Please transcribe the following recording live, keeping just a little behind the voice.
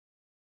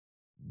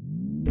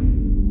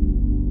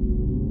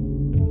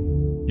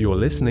You're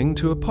listening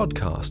to a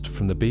podcast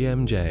from the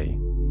BMJ.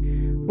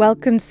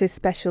 Welcome to this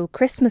special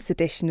Christmas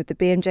edition of the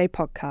BMJ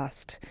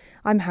podcast.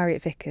 I'm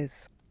Harriet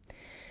Vickers.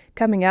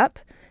 Coming up,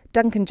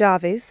 Duncan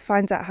Jarvis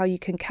finds out how you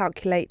can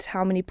calculate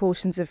how many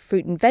portions of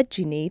fruit and veg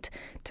you need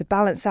to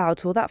balance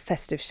out all that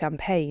festive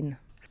champagne.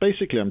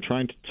 Basically, I'm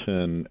trying to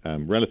turn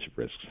relative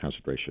risks,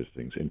 hazard ratios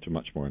things, into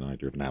much more an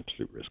idea of an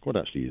absolute risk. What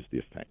actually is the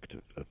effect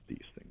of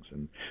these things?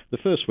 And the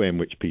first way in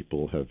which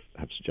people have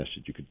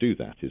suggested you could do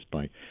that is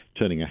by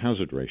turning a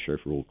hazard ratio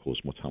for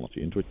all-cause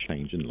mortality into a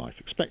change in life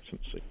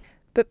expectancy.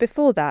 But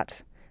before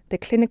that, the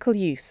clinical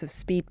use of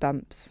speed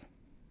bumps.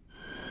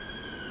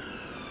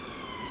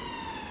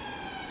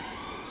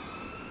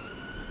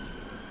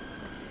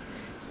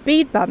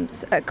 Speed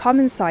bumps are a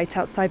common sight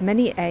outside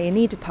many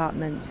A&E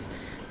departments,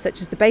 such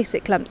as the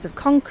basic lumps of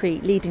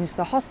concrete leading to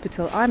the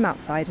hospital I'm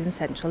outside in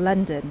central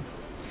London.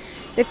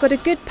 They've got a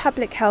good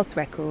public health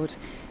record,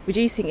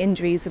 reducing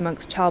injuries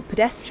amongst child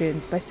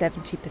pedestrians by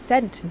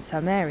 70% in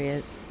some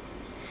areas.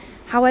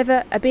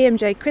 However, a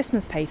BMJ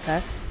Christmas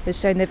paper has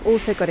shown they've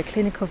also got a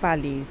clinical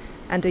value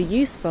and are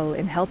useful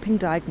in helping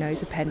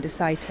diagnose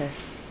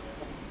appendicitis.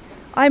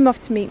 I'm off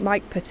to meet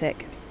Mike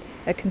Puttick,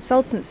 a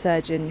consultant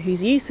surgeon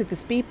whose use of the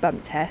speed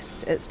bump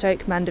test at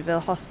Stoke Mandeville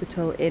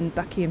Hospital in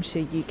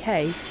Buckinghamshire,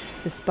 UK,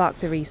 has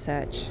sparked the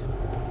research.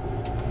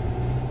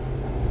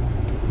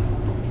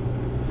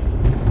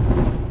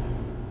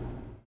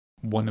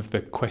 One of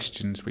the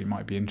questions we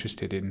might be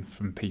interested in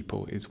from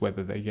people is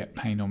whether they get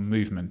pain on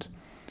movement.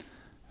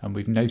 And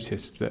we've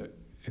noticed that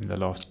in the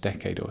last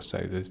decade or so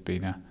there's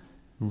been a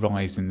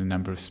rise in the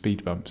number of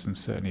speed bumps, and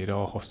certainly at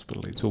our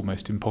hospital it's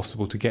almost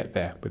impossible to get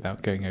there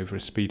without going over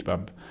a speed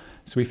bump.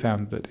 So we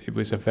found that it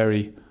was a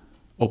very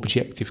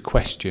objective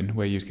question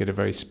where you'd get a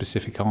very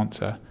specific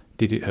answer.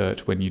 Did it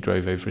hurt when you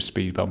drove over a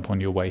speed bump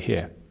on your way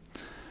here?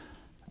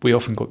 We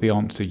often got the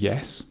answer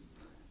yes,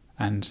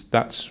 and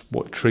that's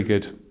what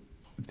triggered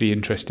the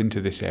interest into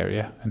this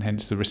area and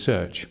hence the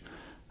research.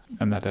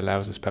 And that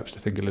allows us perhaps to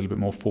think a little bit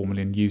more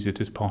formally and use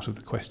it as part of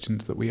the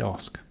questions that we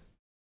ask.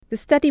 The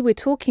study we're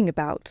talking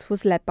about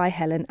was led by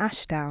Helen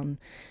Ashdown.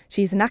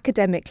 She's an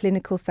academic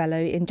clinical fellow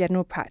in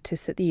general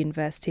practice at the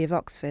University of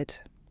Oxford.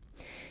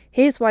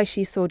 Here's why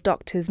she saw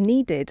doctors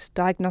needed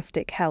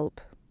diagnostic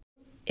help.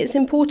 It's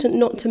important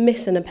not to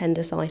miss an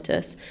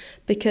appendicitis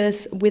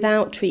because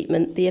without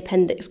treatment the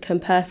appendix can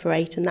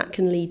perforate and that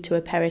can lead to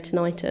a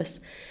peritonitis.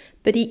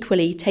 But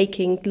equally,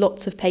 taking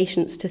lots of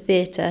patients to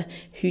theatre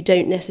who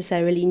don't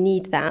necessarily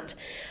need that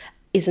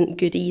isn't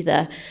good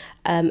either,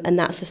 and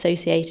that's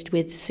associated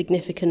with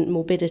significant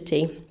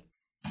morbidity.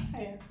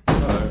 Hiya.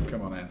 Hello,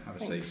 come on in, have a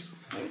Thanks. seat.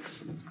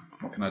 Thanks.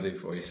 What can I do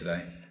for you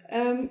today?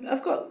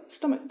 I've got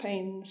stomach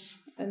pains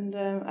and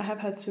I have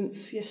had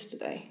since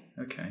yesterday.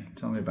 Okay,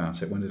 tell me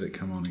about it. When did it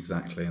come on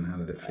exactly and how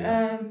did it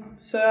feel?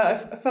 So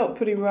I felt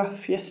pretty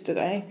rough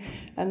yesterday,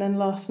 and then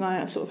last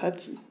night I sort of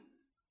had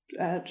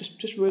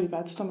just really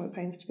bad stomach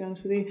pains, to be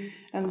honest with you,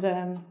 and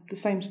the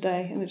same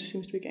today, and it just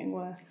seems to be getting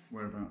worse.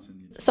 Whereabouts in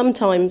your...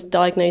 Sometimes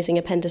diagnosing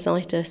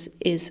appendicitis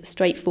is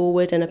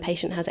straightforward and a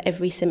patient has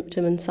every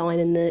symptom and sign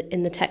in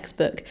the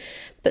textbook,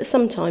 but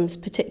sometimes,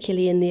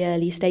 particularly in the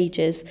early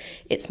stages,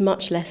 it's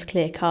much less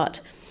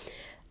clear-cut.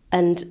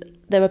 And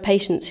there are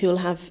patients who will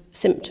have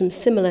symptoms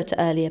similar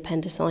to early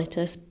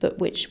appendicitis, but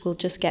which will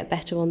just get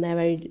better on their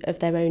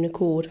own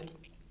accord.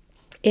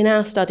 In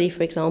our study,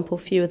 for example,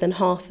 fewer than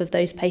half of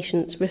those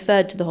patients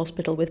referred to the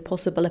hospital with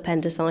possible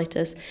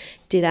appendicitis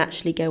did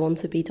actually go on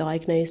to be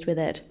diagnosed with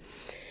it.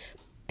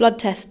 Blood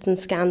tests and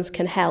scans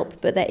can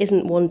help, but there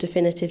isn't one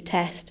definitive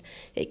test.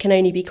 It can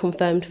only be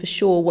confirmed for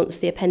sure once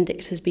the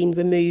appendix has been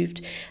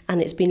removed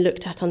and it's been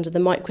looked at under the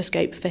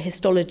microscope for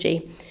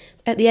histology.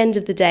 At the end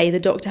of the day, the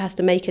doctor has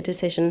to make a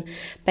decision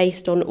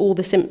based on all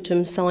the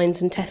symptoms,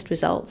 signs and test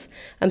results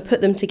and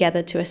put them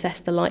together to assess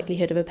the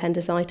likelihood of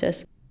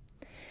appendicitis.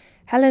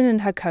 Helen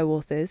and her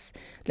co-authors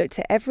looked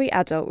at every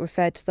adult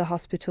referred to the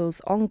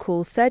hospital's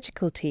on-call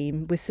surgical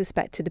team with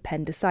suspected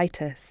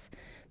appendicitis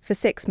for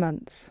 6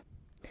 months.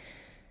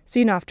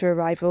 Soon after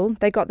arrival,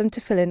 they got them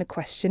to fill in a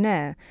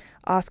questionnaire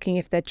asking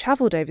if they'd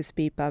travelled over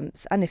speed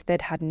bumps and if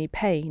they'd had any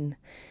pain,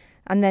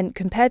 and then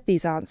compared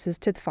these answers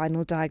to the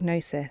final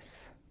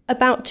diagnosis.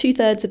 About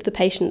 2/3 of the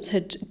patients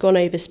had gone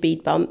over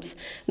speed bumps,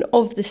 and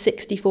of the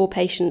 64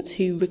 patients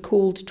who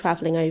recalled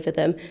travelling over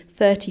them,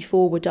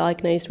 34 were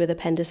diagnosed with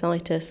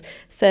appendicitis,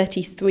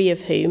 33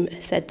 of whom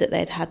said that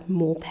they'd had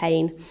more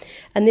pain.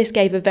 And this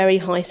gave a very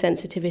high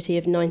sensitivity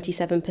of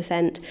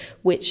 97%,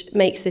 which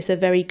makes this a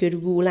very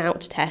good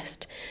rule-out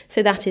test.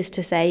 So that is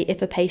to say,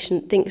 if a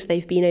patient thinks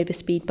they've been over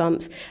speed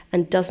bumps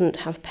and doesn't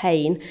have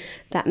pain,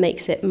 that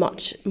makes it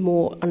much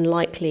more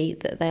unlikely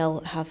that they'll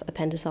have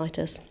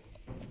appendicitis.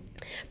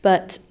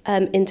 But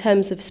in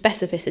terms of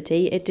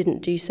specificity, it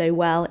didn't do so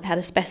well. It had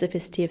a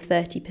specificity of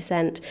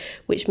 30%,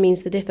 which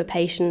means that if a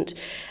patient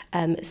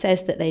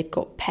says that they've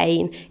got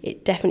pain,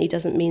 it definitely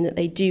doesn't mean that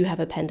they do have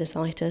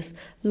appendicitis.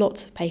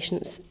 Lots of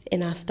patients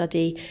in our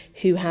study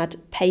who had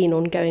pain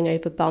on going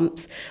over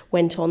bumps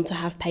went on to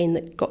have pain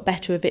that got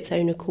better of its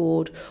own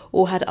accord,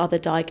 or had other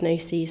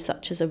diagnoses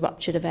such as a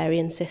ruptured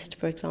ovarian cyst,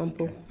 for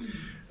example.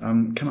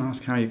 Can I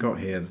ask how you got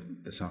here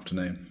this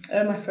afternoon?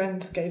 My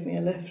friend gave me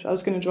a lift. I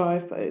was going to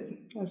drive, but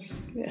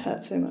it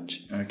hurt so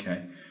much.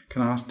 Okay.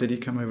 Can I ask, did you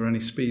come over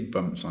any speed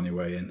bumps on your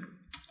way in?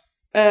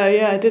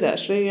 Yeah, I did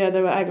actually. Yeah,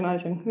 they were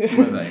agonising.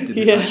 Were they? Did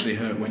it actually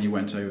hurt when you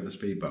went over the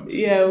speed bumps?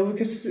 Yeah, well,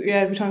 because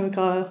every time the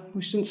car,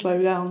 we shouldn't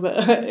slow down, but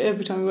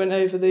every time we went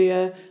over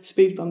the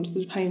speed bumps,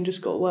 the pain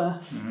just got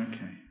worse.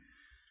 Okay.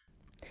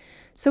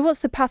 So what's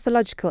the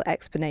pathological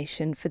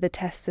explanation for the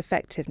test's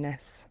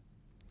effectiveness?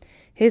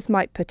 Here's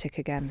Mike Puttick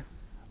again.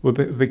 Well,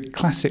 the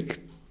classic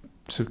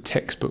sort of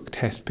textbook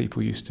test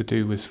people used to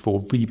do was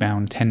for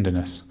rebound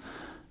tenderness.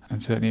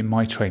 And certainly in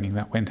my training,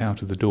 that went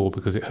out of the door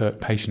because it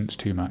hurt patients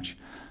too much.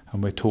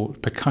 And we're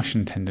taught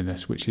percussion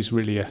tenderness, which is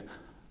really a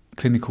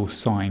clinical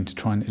sign to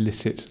try and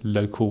elicit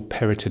local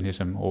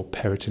peritonism or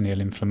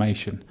peritoneal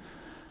inflammation.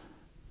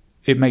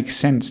 It makes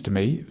sense to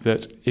me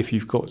that if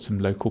you've got some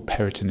local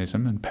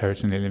peritonism and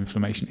peritoneal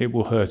inflammation, it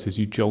will hurt as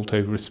you jolt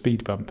over a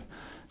speed bump.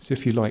 So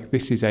if you like,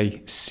 this is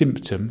a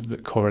symptom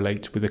that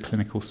correlates with a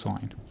clinical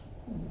sign.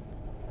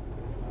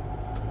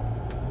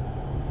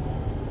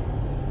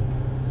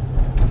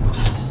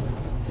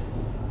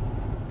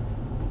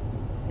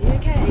 Are you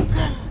okay? It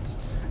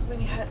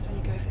really hurts when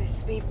you go over those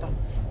speed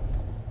bumps.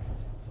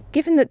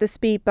 Given that the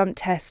speed bump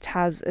test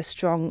has a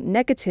strong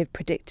negative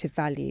predictive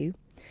value,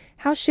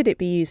 how should it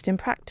be used in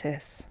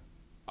practice?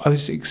 I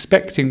was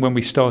expecting when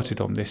we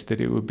started on this that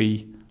it would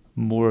be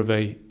more of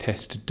a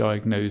test to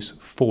diagnose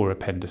for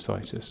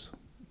appendicitis,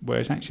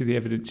 whereas actually the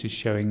evidence is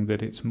showing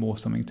that it's more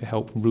something to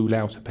help rule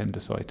out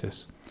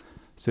appendicitis.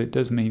 So it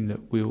does mean that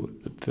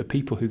for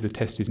people who the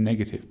test is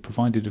negative,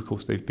 provided of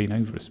course they've been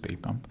over a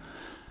speed bump,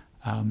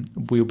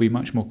 we'll be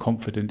much more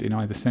confident in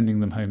either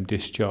sending them home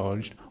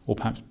discharged or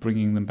perhaps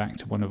bringing them back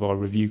to one of our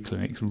review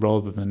clinics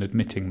rather than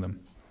admitting them.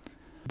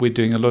 We're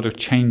doing a lot of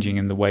changing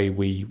in the way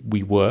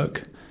we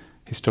work.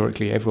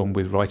 Historically, everyone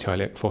with right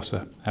iliac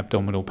fossa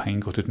abdominal pain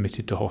got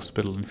admitted to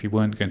hospital, and if you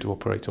weren't going to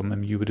operate on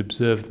them, you would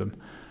observe them.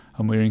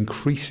 And we're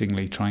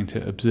increasingly trying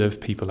to observe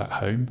people at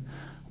home.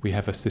 We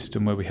have a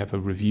system where we have a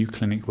review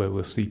clinic where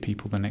we'll see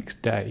people the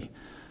next day.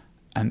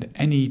 And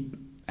any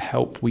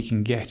help we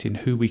can get in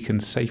who we can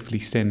safely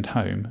send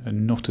home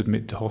and not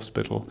admit to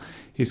hospital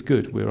is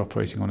good. We're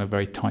operating on a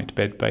very tight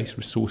bed base.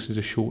 Resources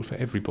are short for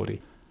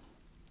everybody.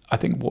 I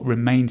think what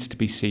remains to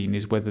be seen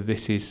is whether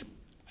this is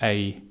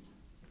a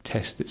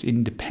test that's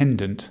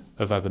independent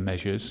of other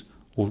measures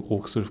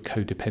or sort of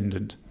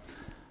codependent.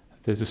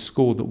 There's a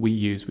score that we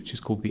use which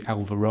is called the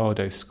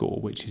Alvarado score,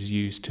 which is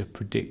used to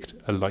predict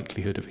a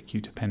likelihood of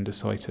acute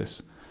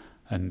appendicitis,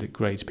 and it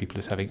grades people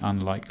as having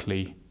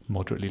unlikely,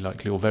 moderately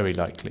likely or very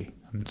likely.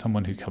 And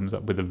someone who comes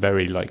up with a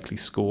very likely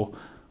score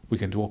we're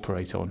going to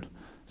operate on.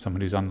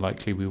 Someone who's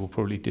unlikely we will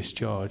probably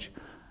discharge.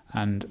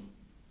 And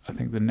I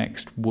think the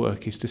next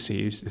work is to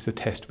see is this a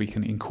test we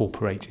can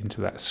incorporate into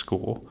that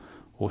score,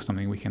 or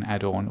something we can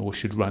add on or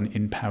should run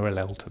in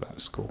parallel to that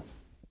score?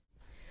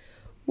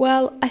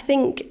 Well, I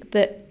think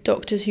that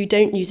doctors who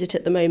don't use it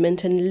at the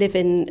moment and live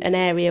in an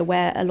area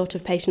where a lot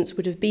of patients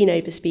would have been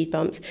over speed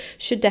bumps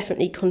should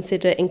definitely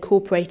consider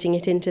incorporating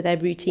it into their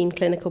routine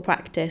clinical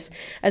practice,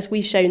 as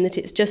we've shown that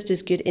it's just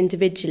as good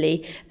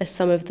individually as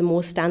some of the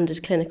more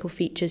standard clinical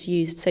features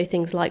used, so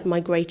things like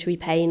migratory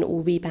pain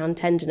or rebound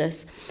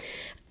tenderness.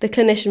 The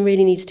clinician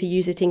really needs to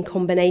use it in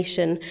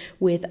combination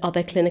with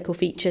other clinical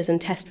features and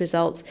test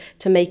results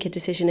to make a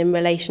decision in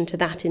relation to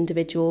that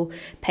individual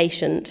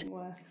patient.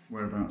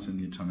 Whereabouts in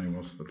your tummy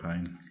was the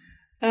pain?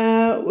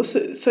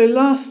 So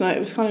last night it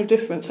was kind of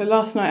different. So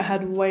last night I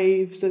had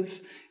waves of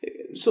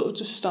sort of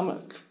just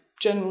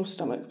general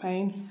stomach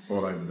pain.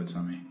 All over the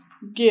tummy?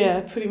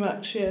 Yeah, pretty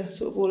much, yeah,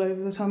 sort of all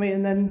over the tummy.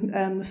 And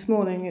then this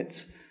morning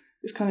it's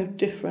kind of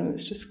different.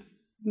 It's just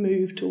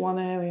moved to one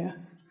area.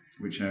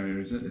 Which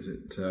area is it? Is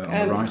it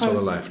on the right or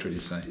the left, would you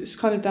say? It's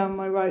kind of down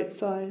my right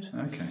side.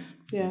 Okay.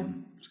 Yeah,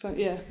 it's kind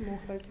of, more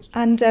focused.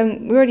 And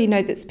we already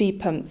know that speed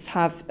pumps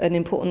have an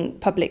important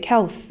public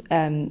health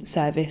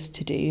service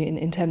to do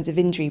in terms of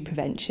injury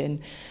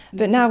prevention.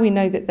 But now we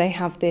know that they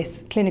have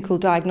this clinical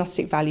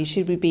diagnostic value.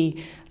 Should we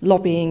be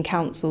lobbying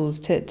councils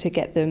to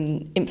get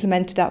them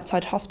implemented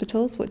outside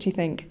hospitals? What do you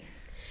think?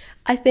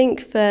 I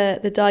think for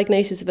the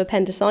diagnosis of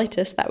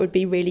appendicitis, that would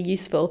be really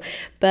useful.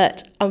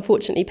 But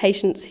unfortunately,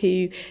 patients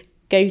who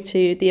go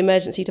to the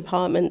emergency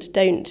department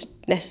don't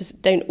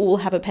all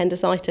have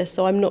appendicitis,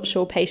 so I'm not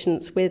sure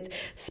patients with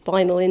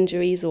spinal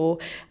injuries or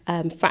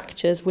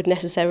fractures would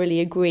necessarily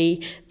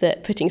agree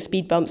that putting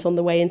speed bumps on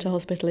the way into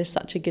hospital is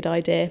such a good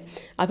idea.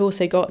 I've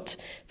also got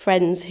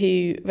friends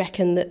who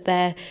reckon that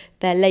their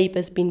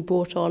labour's been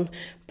brought on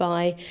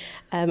by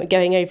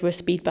going over a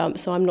speed bump,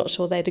 so I'm not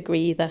sure they'd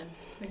agree either.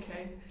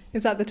 Okay.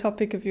 Is that the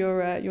topic of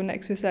your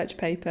next research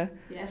paper?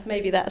 Yes,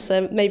 maybe that's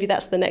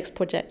the next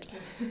project.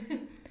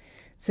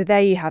 So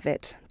there you have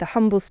it, the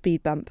humble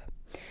speed bump,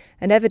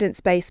 an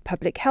evidence-based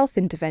public health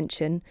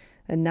intervention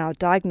and now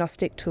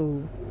diagnostic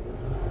tool.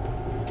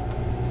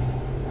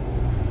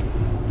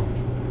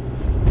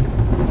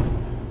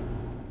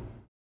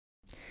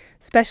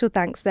 Special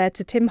thanks there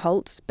to Tim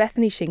Holt,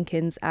 Bethany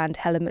Shinkins and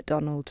Helen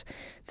MacDonald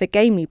for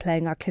gamely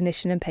playing our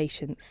clinician and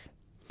patients.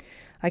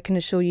 I can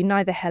assure you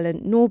neither Helen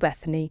nor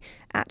Bethany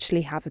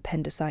actually have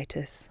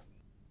appendicitis.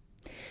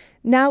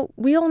 Now,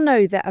 we all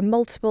know there are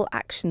multiple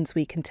actions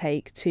we can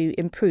take to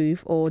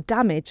improve or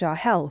damage our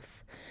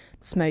health.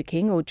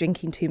 Smoking or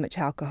drinking too much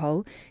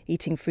alcohol,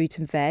 eating fruit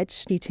and veg,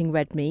 eating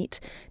red meat,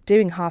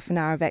 doing half an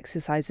hour of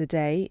exercise a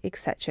day,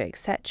 etc.,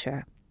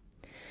 etc.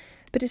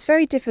 But it's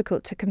very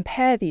difficult to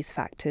compare these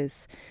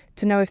factors,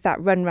 to know if that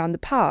run round the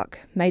park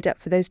made up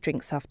for those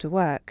drinks after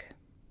work.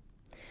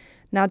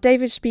 Now,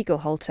 David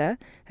Spiegelhalter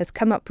has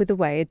come up with a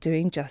way of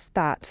doing just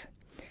that.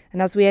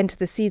 And as we enter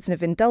the season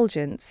of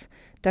indulgence,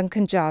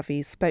 Duncan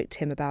Jarvis spoke to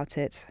him about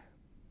it.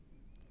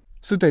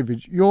 So,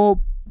 David, you're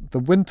the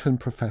Winton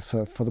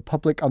Professor for the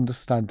Public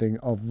Understanding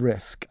of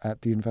Risk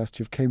at the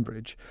University of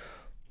Cambridge.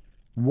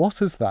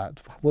 What is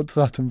that? What does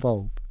that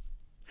involve?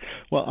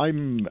 Well,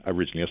 I'm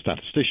originally a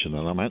statistician,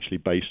 and I'm actually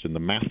based in the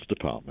maths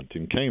department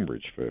in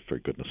Cambridge, for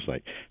goodness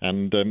sake.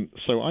 And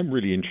so I'm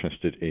really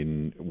interested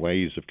in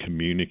ways of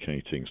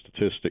communicating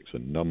statistics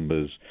and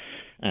numbers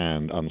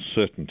and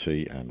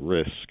uncertainty and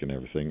risk and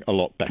everything a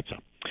lot better.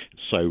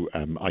 So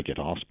I get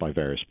asked by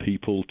various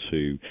people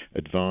to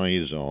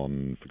advise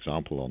on, for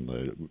example, on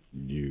the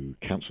new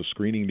cancer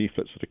screening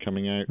leaflets that are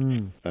coming out.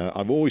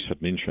 I've always had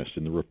an interest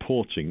in the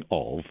reporting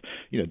of,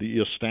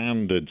 your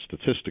standard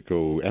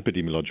statistical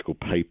epidemiological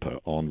paper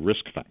on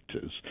risk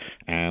factors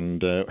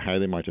and how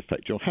they might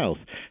affect your health.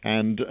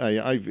 And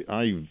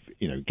I've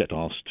get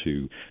asked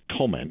to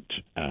comment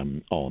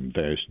on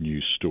various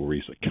news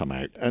stories that come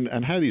out,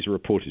 and how these are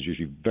reported is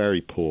usually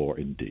very poor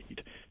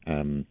indeed.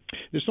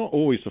 It's not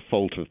always the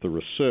fault of the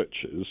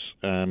researchers.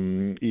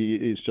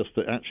 It's just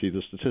that actually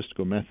the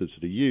statistical methods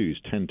that are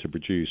used tend to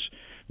produce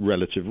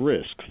relative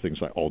risks, things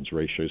like odds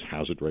ratios,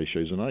 hazard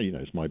ratios, and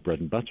it's my bread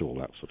and butter, all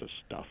that sort of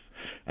stuff.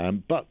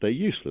 But they're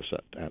useless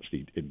at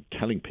actually in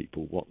telling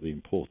people what the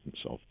importance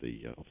of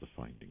the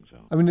findings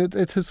are. I mean,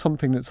 it is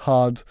something that's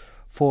hard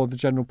for the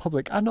general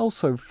public and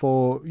also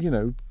for,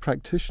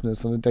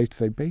 practitioners on a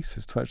day-to-day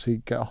basis to actually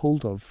get a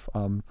hold of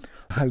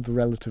how the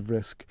relative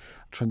risk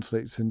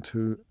translates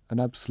into an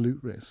absolute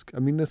risk. I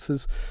mean, it's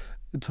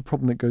a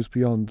problem that goes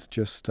beyond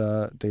just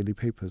daily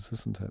papers,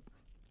 isn't it?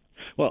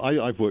 Well,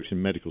 I've worked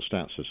in medical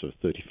stats for sort of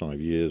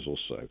 35 years or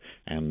so,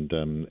 and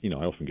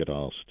I often get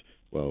asked,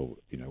 well,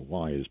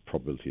 why is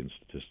probability and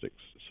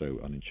statistics so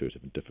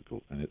unintuitive and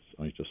difficult? And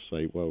I just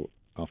say, well,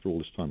 after all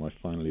this time, I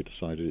finally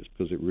decided it's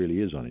because it really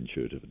is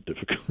unintuitive and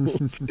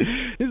difficult.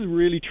 It's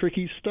really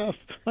tricky stuff.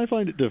 I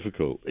find it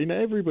difficult.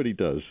 Everybody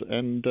does.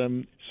 And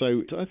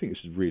so I think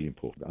this is really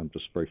important. I'm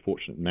just very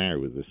fortunate now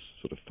with this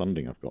sort of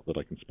funding I've got that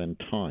I can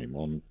spend time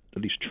on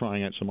at least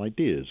trying out some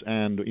ideas.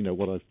 And,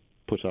 what I've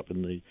put up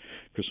in the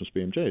Christmas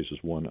BMJ is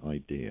just one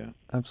idea.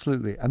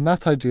 Absolutely. And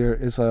that idea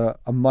is a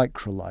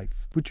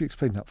micro-life. Would you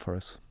explain that for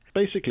us?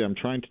 Basically, I'm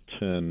trying to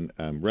turn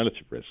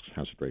relative risks,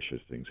 hazard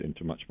ratios, things,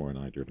 into much more an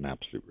idea of an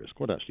absolute risk.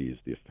 What actually is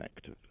the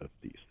effect of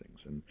these things?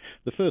 And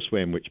the first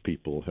way in which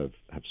people have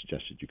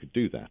suggested you could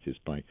do that is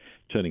by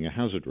turning a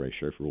hazard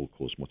ratio for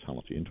all-cause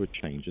mortality into a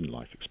change in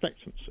life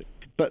expectancy.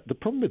 But the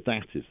problem with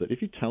that is that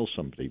if you tell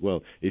somebody,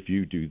 well, if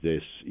you do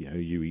this,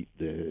 you eat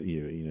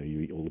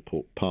you eat all the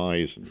pork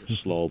pies and the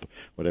slob,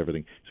 whatever,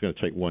 it's going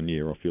to take 1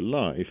 year off your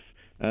life.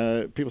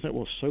 People say,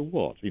 well, so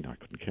what? I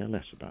couldn't care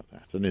less about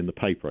that. And in the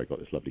paper, I got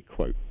this lovely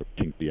quote from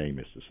Kingsley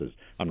Amis that says,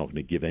 I'm not going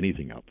to give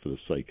anything up for the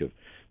sake of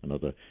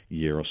another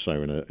year or so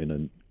in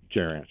a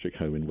geriatric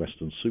home in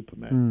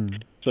Weston-super-Mare.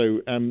 So,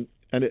 and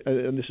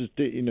this is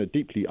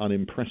deeply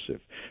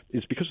unimpressive.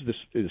 It's because of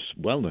this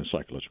well-known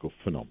psychological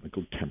phenomenon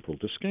called temporal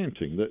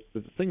discounting, that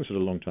the things that are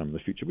a long time in the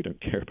future we don't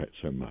care about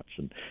so much.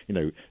 And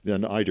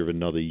the idea of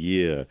another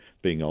year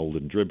being old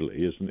and dribbly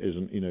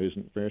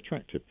isn't very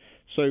attractive.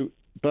 So.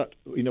 But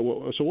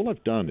so all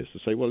I've done is to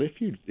say, well,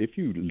 if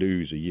you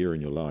lose a year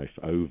in your life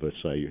over,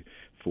 say,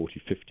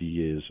 40, 50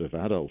 years of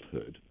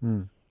adulthood,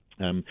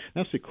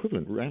 that's the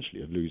equivalent,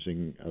 actually, of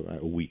losing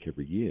a week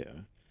every year,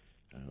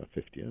 a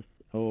 50th,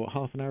 or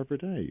half an hour every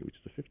day, which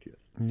is the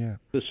 50th. Yeah.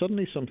 There's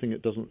suddenly something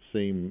that doesn't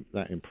seem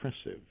that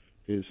impressive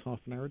is half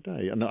an hour a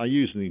day. And I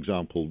use an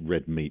example,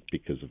 red meat,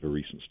 because of a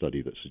recent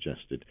study that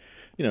suggested,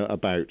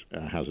 about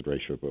a hazard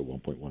ratio of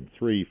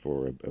 1.13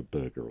 for a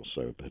burger or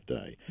so per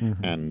day.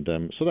 Mm-hmm.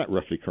 And so that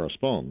roughly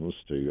corresponds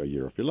to a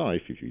year off your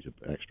life if you eat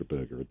an extra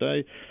burger a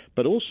day.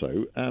 But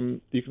also,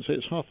 you can say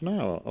it's half an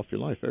hour off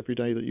your life every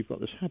day that you've got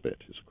this habit.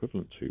 It's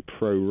equivalent to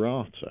pro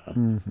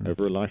rata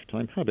over a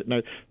lifetime habit.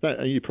 Now,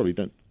 that you probably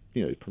don't,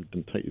 it probably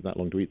didn't take you that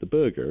long to eat the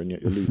burger, and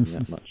yet you're losing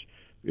that much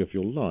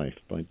your life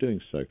by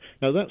doing so.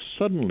 Now that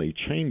suddenly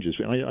changes.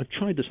 I've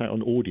tried this out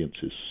on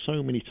audiences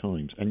so many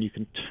times, and you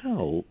can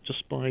tell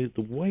just by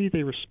the way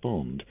they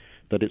respond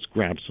that it's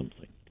grabbed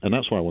something. And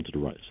that's why I wanted to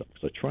write this up,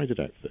 because I tried it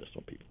out first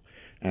on people,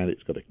 and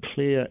it's got a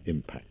clear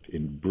impact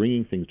in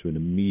bringing things to an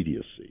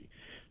immediacy.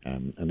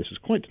 And this is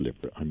quite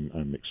deliberate.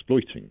 I'm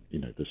exploiting,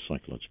 the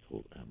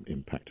psychological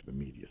impact of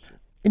immediacy.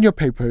 In your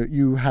paper,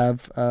 you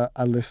have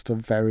a list of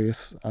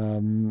various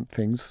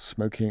things: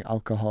 smoking,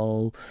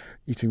 alcohol,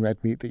 eating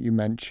red meat that you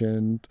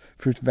mentioned,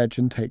 fruit and veg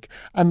intake,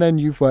 and then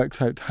you've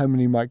worked out how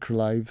many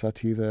microlives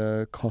that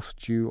either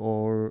cost you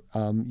or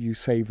you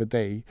save a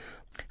day.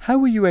 How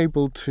were you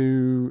able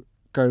to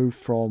go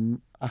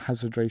from a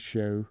hazard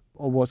ratio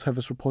or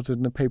whatever's reported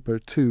in the paper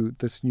to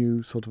this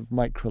new sort of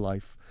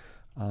microlife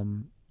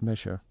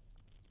measure?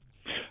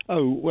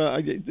 Oh, well,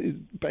 I had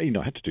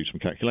to do some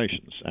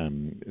calculations.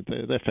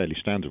 They're fairly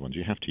standard ones.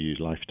 You have to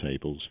use life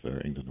tables for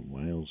England and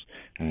Wales,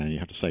 and you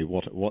have to say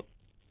what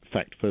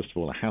effect, first of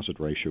all, a hazard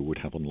ratio would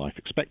have on life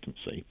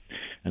expectancy,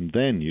 and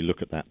then you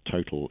look at that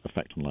total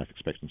effect on life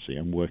expectancy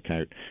and work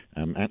out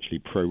actually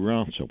pro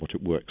rata what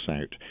it works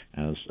out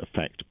as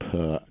effect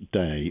per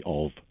day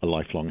of a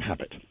lifelong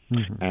habit.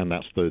 Mm-hmm. And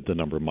that's the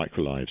number of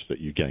microlives that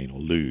you gain or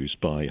lose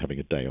by having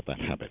a day of that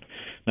habit.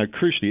 Now,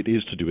 crucially, it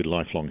is to do with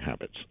lifelong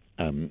habits.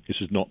 This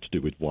is not to do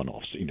with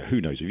one-offs.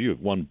 Who knows? If you have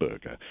one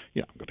burger,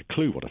 I've got a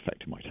clue what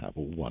effect it might have,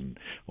 or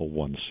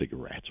one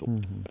cigarette, or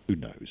who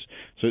knows.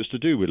 So it's to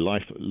do with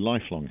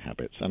lifelong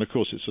habits, and of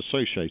course it's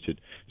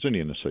associated. It's only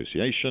an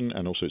association,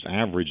 and also it's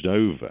averaged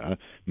over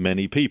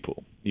many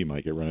people. You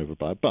might get run over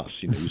by a bus.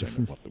 You don't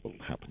know what will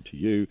happen to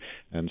you,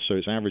 and so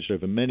it's averaged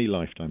over many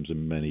lifetimes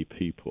and many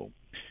people.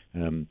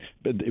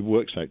 But it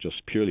works out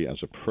just purely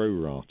as a pro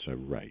rata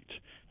rate.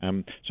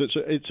 So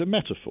it's a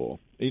metaphor.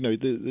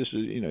 This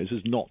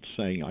is not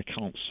saying, I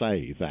can't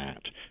say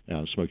that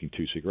smoking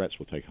 2 cigarettes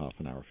will take half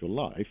an hour of your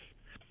life.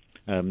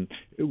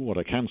 What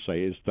I can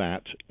say is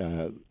that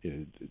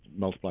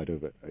multiplied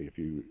over, it's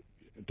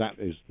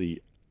as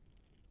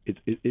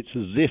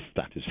if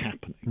that is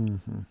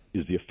happening,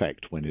 is the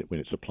effect when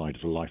it's applied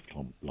as a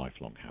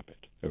lifelong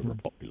habit over a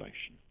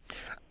population.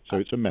 So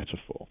it's a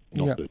metaphor,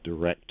 not a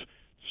direct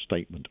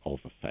statement of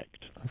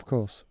effect. Of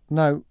course.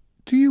 Now,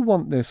 do you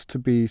want this to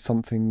be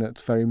something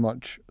that's very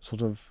much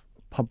sort of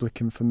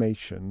public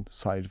information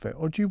side of it,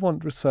 or do you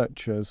want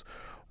researchers,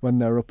 when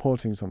they're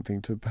reporting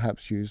something, to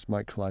perhaps use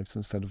microlives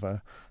instead of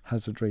a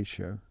hazard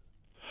ratio?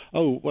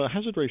 Oh, well,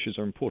 hazard ratios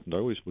are important. I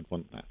always would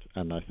want that,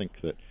 and I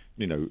think that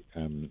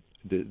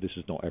this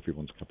is not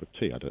everyone's cup of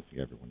tea. I don't think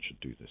everyone should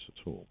do this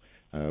at all.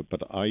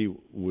 But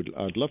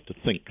I'd love to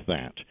think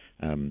that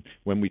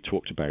when we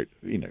talked about,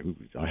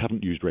 I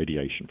haven't used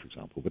radiation, for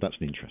example, but that's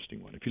an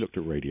interesting one. If you looked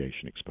at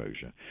radiation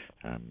exposure,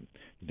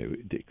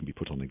 it can be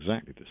put on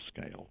exactly this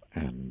scale.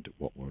 And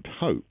what we would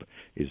hope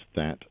is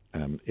that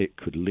it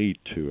could lead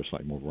to a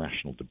slightly more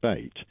rational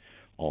debate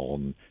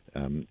on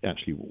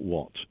actually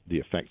what the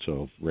effects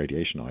of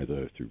radiation,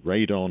 either through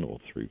radon or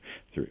through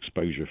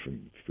exposure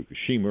from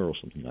Fukushima or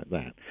something like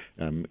that,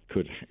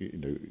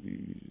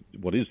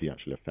 what is the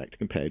actual effect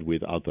compared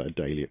with other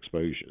daily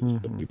exposures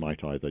that we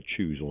might either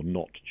choose or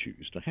not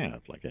choose to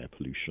have, like air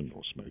pollution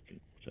or smoking,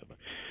 whatever.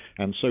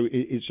 And so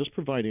it's just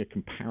providing a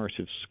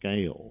comparative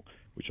scale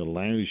which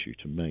allows you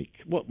to make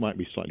what might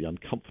be slightly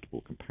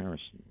uncomfortable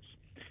comparisons.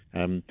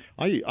 I'm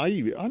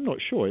not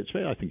sure.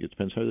 I think it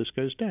depends how this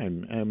goes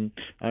down.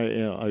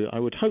 I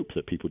would hope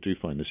that people do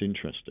find this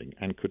interesting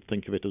and could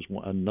think of it as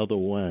another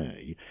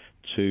way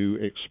to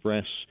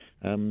express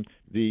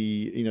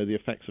the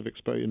effects of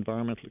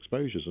environmental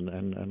exposures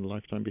and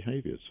lifetime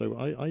behaviours. So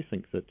I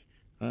think that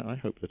I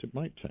hope that it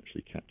might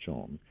actually catch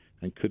on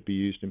and could be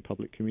used in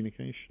public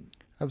communication.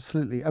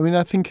 Absolutely. I mean,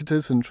 I think it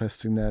is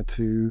interesting there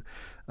to,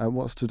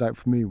 what stood out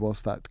for me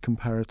was that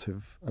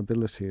comparative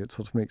ability. It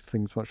sort of makes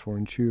things much more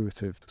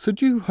intuitive. So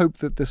do you hope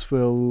that this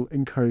will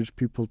encourage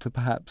people to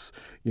perhaps,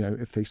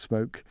 if they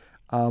smoke,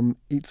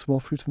 eat some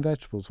more fruit and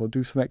vegetables or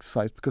do some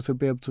exercise, because they'll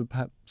be able to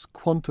perhaps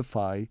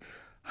quantify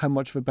how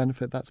much of a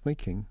benefit that's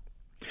making?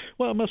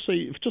 Well, I must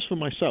say, just for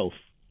myself,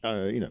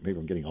 maybe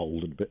I'm getting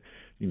old and a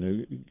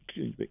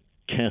bit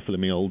careful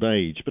in my old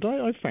age, but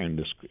I found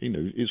this,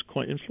 is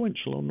quite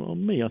influential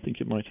on me. I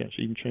think it might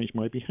actually even change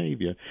my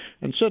behaviour.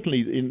 And certainly,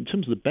 in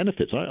terms of the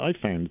benefits, I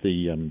found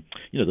the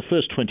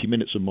first 20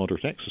 minutes of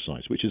moderate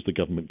exercise, which is the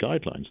government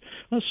guidelines,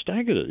 I was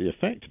staggered at the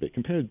effect of it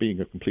compared to being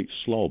a complete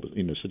slob,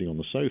 sitting on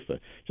the sofa.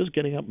 Just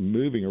getting up and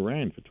moving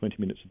around for 20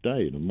 minutes a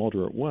day in a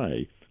moderate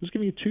way was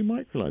giving you 2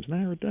 microlives an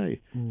hour a day.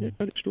 Yeah,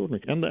 quite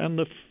extraordinary. And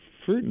the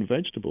fruit and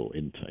vegetable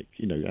intake,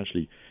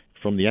 actually,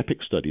 from the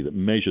EPIC study that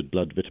measured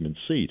blood vitamin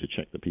C to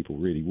check that people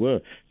really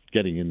were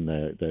getting in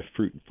their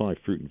 5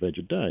 fruit and veg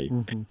a day,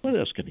 well,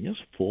 that's getting us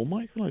 4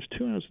 microlives,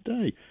 2 hours a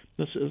day.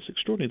 That's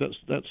extraordinary.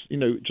 That's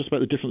just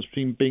about the difference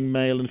between being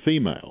male and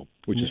female,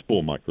 which is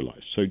 4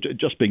 microlives. So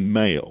just being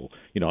male,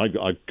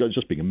 I've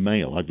just being a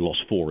male, I've lost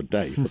 4 a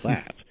day for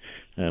that.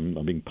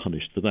 I'm being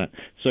punished for that.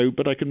 So,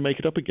 but I can make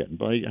it up again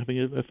by having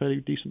a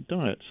fairly decent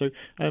diet. So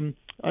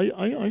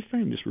I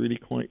found this really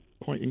quite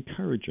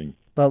encouraging.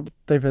 Well,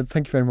 David,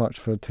 thank you very much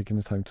for taking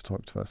the time to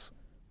talk to us.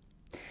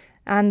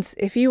 And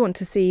if you want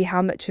to see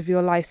how much of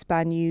your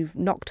lifespan you've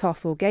knocked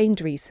off or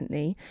gained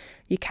recently,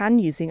 you can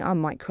using our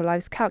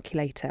Microlives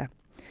calculator.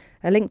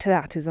 A link to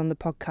that is on the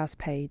podcast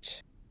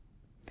page.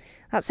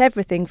 That's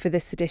everything for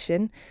this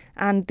edition,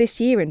 and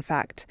this year in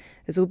fact,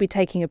 as we'll be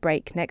taking a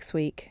break next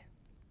week.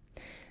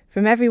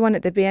 From everyone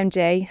at the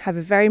BMJ, have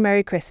a very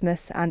Merry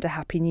Christmas and a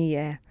Happy New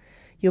Year.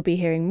 You'll be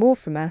hearing more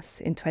from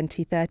us in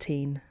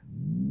 2013.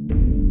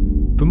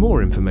 For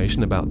more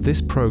information about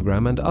this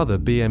programme and other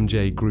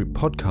BMJ Group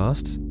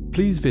podcasts,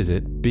 please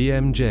visit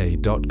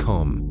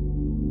bmj.com.